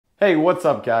Hey, what's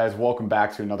up guys? Welcome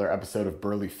back to another episode of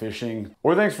BurlyFishing.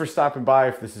 Or thanks for stopping by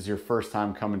if this is your first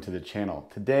time coming to the channel.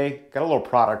 Today, got a little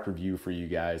product review for you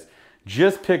guys.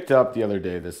 Just picked up the other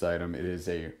day this item. It is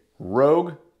a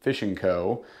Rogue Fishing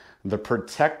Co. The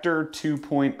Protector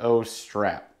 2.0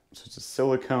 strap. So it's a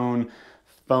silicone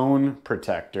phone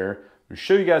protector. I'm gonna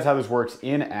show you guys how this works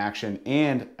in action,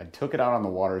 and I took it out on the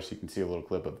water so you can see a little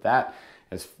clip of that,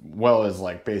 as well as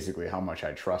like basically how much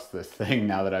I trust this thing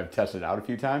now that I've tested it out a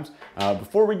few times.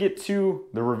 Before we get to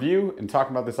the review and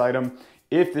talking about this item,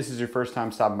 if this is your first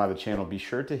time stopping by the channel, be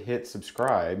sure to hit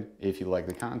subscribe if you like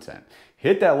the content.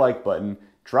 Hit that like button,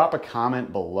 drop a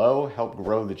comment below, help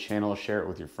grow the channel, share it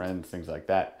with your friends, things like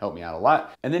that, help me out a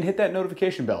lot. And then hit that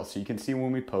notification bell so you can see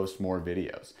when we post more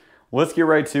videos. Let's get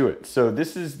right to it. So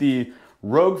this is the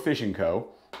Rogue Fishing Co.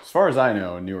 As far as I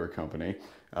know, a newer company.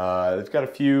 They've got a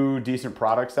few decent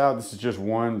products out. This is just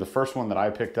one, the first one that I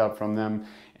picked up from them.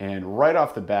 And right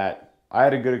off the bat, I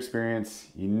had a good experience.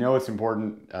 You know it's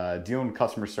important, dealing with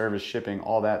customer service, shipping,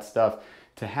 all that stuff,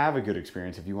 to have a good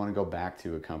experience if you want to go back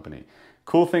to a company.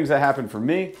 Cool things that happened for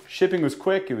me. Shipping was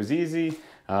quick, it was easy.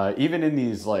 Even in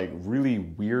these like really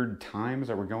weird times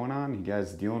that were going on, you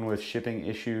guys dealing with shipping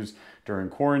issues during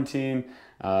quarantine,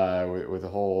 with the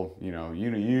whole, you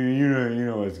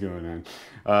know what's going on.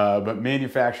 But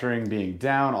manufacturing being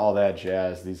down, all that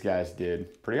jazz, these guys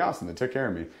did pretty awesome. They took care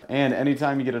of me. And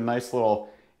anytime you get a nice little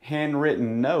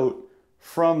handwritten note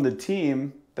from the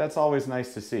team, that's always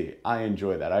nice to see. I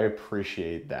enjoy that. I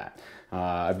appreciate that.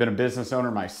 I've been a business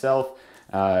owner myself,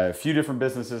 a few different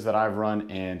businesses that I've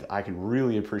run, and I can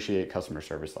really appreciate customer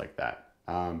service like that.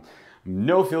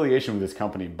 No affiliation with this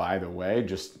company, by the way,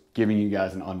 just giving you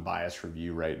guys an unbiased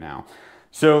review right now.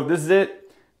 So this is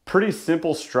it. Pretty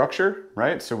simple structure,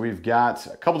 right? So we've got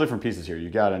a couple different pieces here.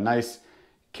 You've got a nice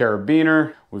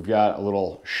carabiner. We've got a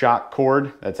little shock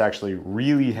cord that's actually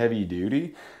really heavy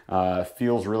duty.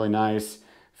 Feels really nice.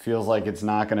 Feels like it's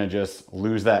not gonna just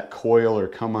lose that coil or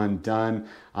come undone.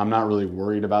 I'm not really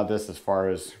worried about this as far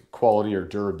as quality or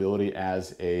durability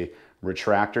as a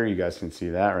retractor. You guys can see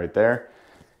that right there.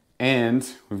 And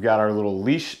we've got our little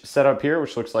leash set up here,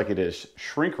 which looks like it is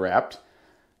shrink wrapped,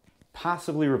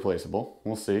 possibly replaceable,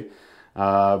 we'll see.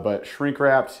 But shrink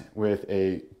wrapped with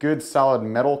a good solid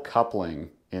metal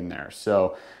coupling in there.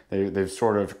 So they've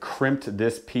sort of crimped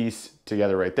this piece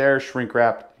together right there, shrink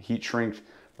wrapped, heat shrinked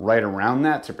right around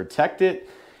that to protect it.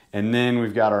 And then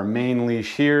we've got our main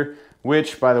leash here,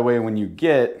 which, by the way, when you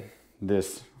get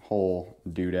this whole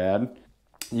doodad,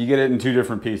 you get it in two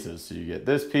different pieces. So you get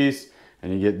this piece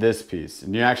and you get this piece,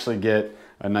 and you actually get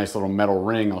a nice little metal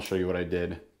ring. I'll show you what I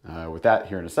did with that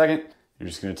here in a second. You're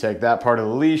just gonna take that part of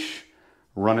the leash,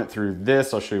 run it through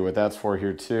this. I'll show you what that's for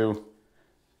here too,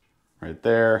 right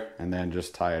there, and then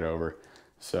just tie it over.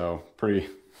 So pretty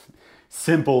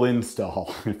simple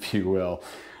install, if you will.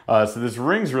 So this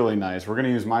ring's really nice. We're gonna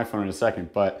use my phone in a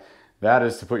second, but that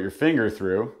is to put your finger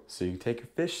through so you can take your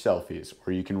fish selfies,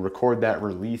 or you can record that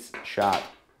release shot.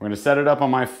 We're gonna set it up on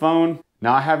my phone.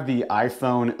 Now I have the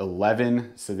iPhone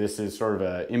 11, so this is sort of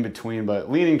a in-between,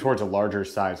 but leaning towards a larger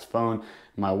sized phone.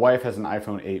 My wife has an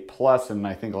iPhone 8 Plus, and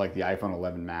I think like the iPhone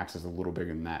 11 Max is a little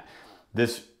bigger than that.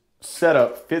 This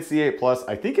setup fits the 8 Plus.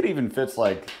 I think it even fits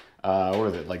like, what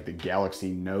is it, like the Galaxy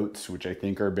Notes, which I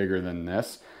think are bigger than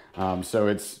this. So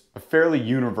it's a fairly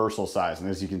universal size,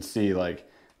 and as you can see, like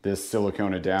this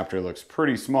silicone adapter looks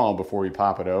pretty small before we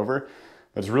pop it over.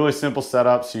 But it's a really simple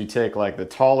setup. So you take like the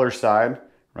taller side,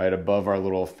 right above our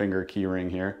little finger key ring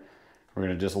here. We're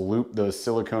gonna just loop those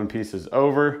silicone pieces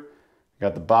over.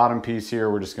 Got the bottom piece here.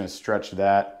 We're just gonna stretch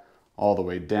that all the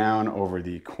way down over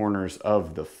the corners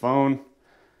of the phone.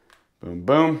 Boom,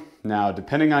 boom. Now,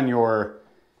 depending on your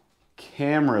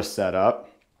camera setup,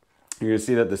 you're gonna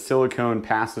see that the silicone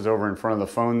passes over in front of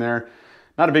the phone there.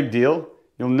 Not a big deal.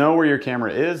 You'll know where your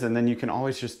camera is, and then you can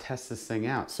always just test this thing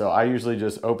out. So I usually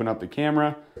just open up the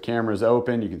camera. The camera's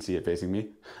open. You can see it facing me.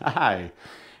 Hi.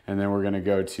 And then we're gonna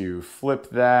go to flip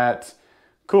that.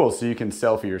 Cool, so you can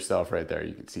selfie yourself right there.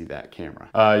 You can see that camera.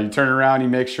 You turn around, you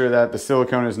make sure that the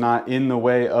silicone is not in the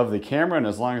way of the camera, and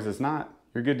as long as it's not,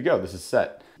 you're good to go. This is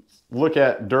set. Look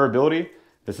at durability.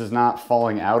 This is not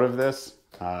falling out of this.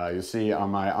 You'll see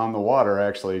on the water, I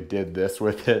actually did this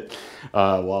with it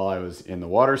while I was in the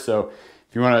water. So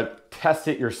if you wanna test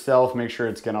it yourself, make sure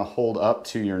it's gonna hold up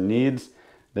to your needs.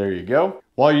 There you go.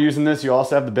 While you're using this, you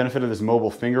also have the benefit of this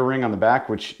mobile finger ring on the back,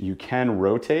 which you can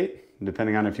rotate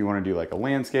depending on if you wanna do like a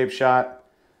landscape shot,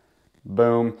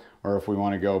 boom, or if we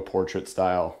wanna go portrait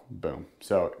style, boom.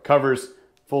 So it covers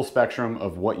full spectrum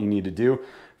of what you need to do.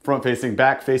 front facing,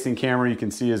 back facing camera you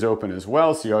can see is open as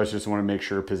well. So you always just want to make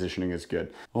sure positioning is good.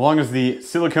 As long as the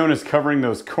silicone is covering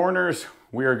those corners,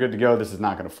 we are good to go. This is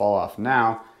not going to fall off.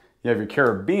 Now you have your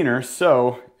carabiner.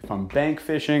 So if I'm bank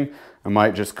fishing, I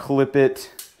might just clip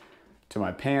it to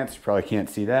my pants. You probably can't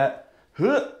see that.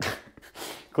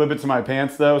 Clip it to my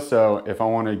pants though. So if I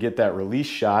want to get that release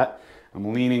shot,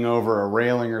 I'm leaning over a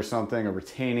railing or something, a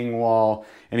retaining wall,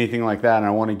 anything like that, and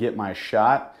I want to get my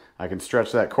shot, I can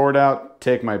stretch that cord out,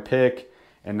 take my pick,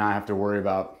 and not have to worry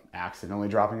about accidentally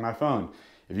dropping my phone.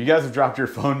 If you guys have dropped your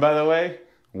phone, by the way,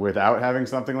 without having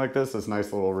something like this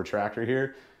nice little retractor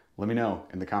here, let me know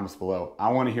in the comments below.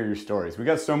 I want to hear your stories. We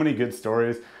got so many good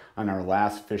stories on our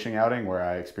last fishing outing where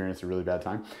I experienced a really bad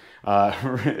time.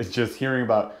 It's just hearing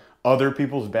about other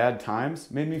people's bad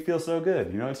times made me feel so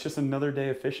good. You know, it's just another day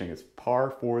of fishing. It's par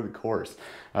for the course.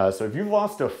 So if you've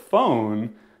lost a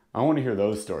phone, I want to hear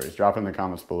those stories. Drop in the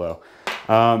comments below.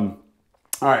 All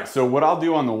right, so what I'll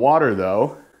do on the water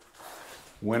though,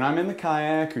 when I'm in the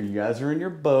kayak or you guys are in your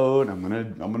boat, I'm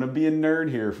gonna be a nerd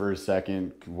here for a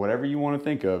second. Whatever you want to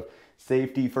think of,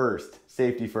 safety first,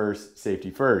 safety first,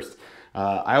 safety first.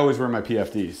 I always wear my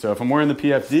PFD. So if I'm wearing the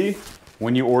PFD,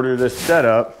 when you order this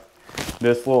setup,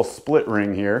 this little split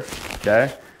ring here,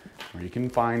 okay? Or you can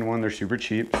find one, they're super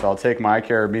cheap. So I'll take my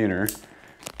carabiner,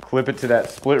 clip it to that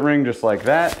split ring just like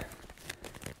that,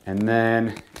 and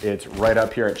then it's right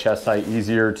up here at chest height,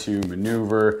 easier to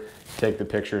maneuver, take the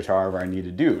pictures however I need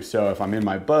to do. So if I'm in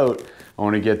my boat, I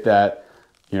want to get that,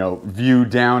 you know, view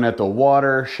down at the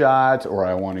water shot, or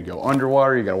I want to go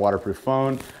underwater, you got a waterproof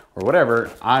phone, or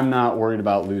whatever, I'm not worried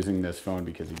about losing this phone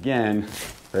because again,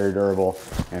 very durable.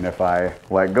 And if I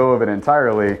let go of it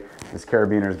entirely, this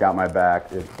carabiner's got my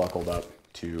back. It's buckled up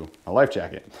to a life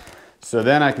jacket. So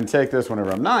then I can take this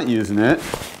whenever I'm not using it,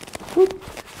 whoop,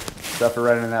 stuff it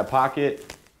right in that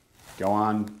pocket, go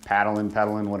on paddling,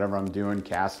 whatever I'm doing,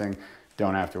 casting,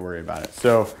 don't have to worry about it.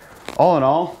 So all in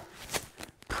all,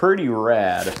 pretty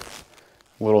rad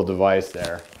little device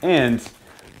there. And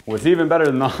what's even better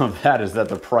than all of that is that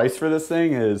the price for this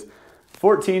thing is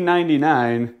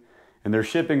 $14.99 and their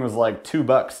shipping was like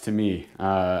 $2 to me.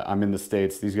 I'm in the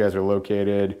States. These guys are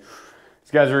located,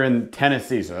 these guys are in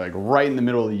Tennessee, so like right in the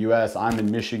middle of the US. I'm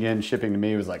in Michigan. Shipping to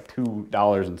me was like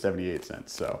 $2.78.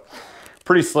 So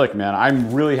pretty slick, man.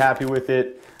 I'm really happy with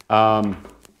it.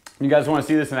 You guys want to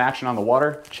see this in action on the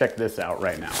water? Check this out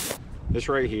right now. This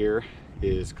right here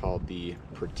is called the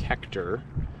Protector,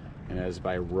 and it is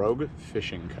by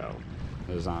BurlyFishing Co.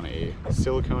 It is on a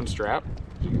silicone strap.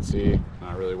 As you can see, I'm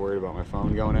not really worried about my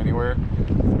phone going anywhere.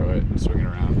 Throw it, swing it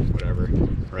around, whatever,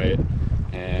 right?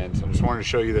 And I just wanted to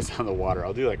show you this on the water.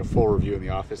 I'll do like a full review in the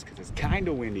office because it's kind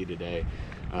of windy today.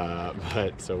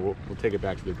 But so we'll take it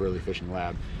back to the BurlyFishing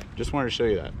lab. Just wanted to show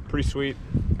you that. Pretty sweet.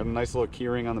 Got a nice little key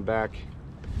ring on the back.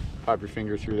 Pop your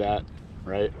finger through that,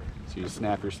 right? So you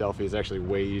snap your selfie. It's actually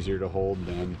way easier to hold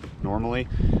than normally.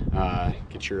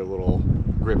 Get your little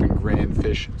grip and grin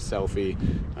fish selfie.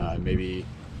 Maybe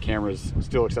camera's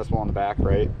still accessible on the back,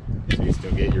 right? So you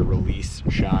still get your release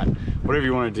shot. Whatever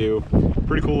you want to do.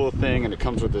 Pretty cool little thing, and it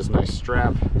comes with this nice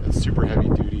strap. That's super heavy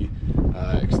duty.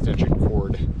 Extension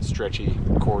cord, stretchy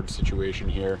cord situation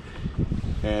here.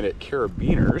 And it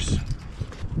carabiners,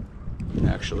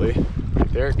 actually,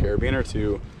 right there, carabiner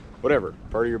to whatever,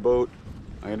 part of your boat.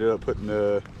 I ended up putting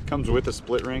comes with a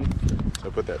split ring. So I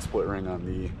put that split ring on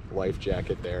the life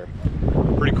jacket there.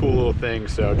 Pretty cool little thing.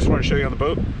 So just want to show you on the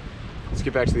boat. Let's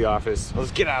get back to the office.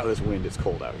 Let's get out of this wind. It's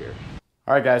cold out here.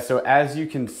 All right, guys. So as you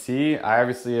can see, I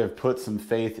obviously have put some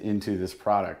faith into this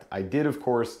product. I did, of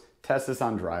course, test this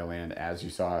on dry land, as you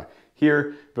saw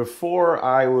here, before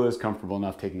I was comfortable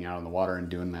enough taking it out on the water and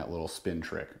doing that little spin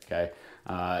trick, okay?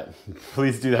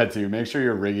 Please do that too. Make sure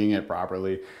you're rigging it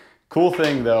properly. Cool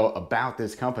thing though about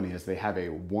this company is they have a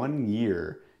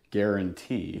 1-year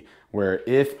guarantee where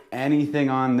if anything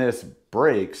on this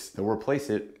breaks, they'll replace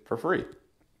it for free.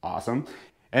 Awesome.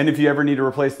 And if you ever need to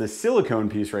replace the silicone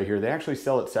piece right here, they actually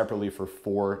sell it separately for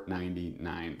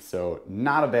 $4.99. So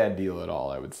not a bad deal at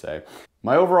all, I would say.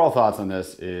 My overall thoughts on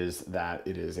this is that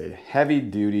it is a heavy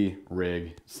duty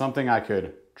rig, something I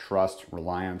could trust,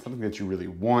 rely on, something that you really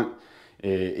want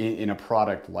in a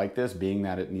product like this, being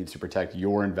that it needs to protect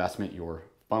your investment, your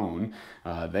phone.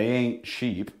 They ain't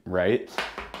cheap, right?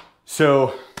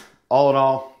 So all in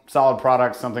all, solid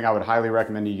product, something I would highly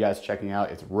recommend you guys checking out.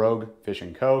 It's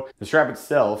BurlyFishing Co. The strap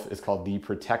itself is called the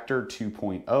Protector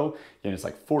 2.0. Again, it's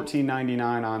like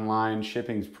 $14.99 online.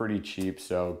 Shipping's pretty cheap,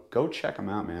 so go check them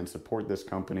out, man. Support this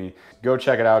company. Go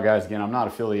check it out, guys. Again, I'm not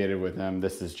affiliated with them.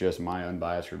 This is just my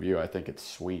unbiased review. I think it's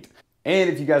sweet. And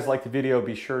if you guys like the video,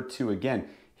 be sure to, again,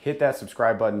 hit that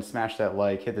subscribe button, smash that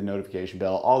like, hit the notification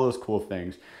bell, all those cool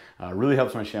things. Really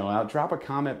helps my channel out. Drop a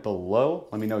comment below.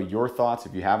 Let me know your thoughts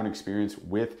if you have an experience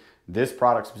with this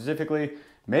product specifically.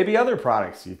 Maybe other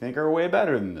products you think are way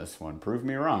better than this one. Prove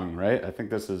me wrong, right? I think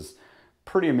this is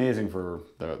pretty amazing for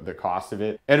the cost of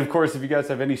it. And of course, if you guys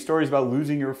have any stories about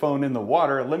losing your phone in the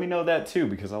water, let me know that too,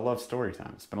 because I love story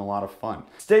time. It's been a lot of fun.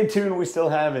 Stay tuned. We still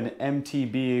have an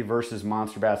MTB versus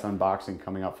Monster Bass unboxing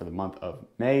coming up for the month of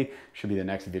May. Should be the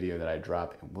next video that I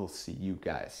drop, and we'll see you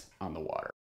guys on the water.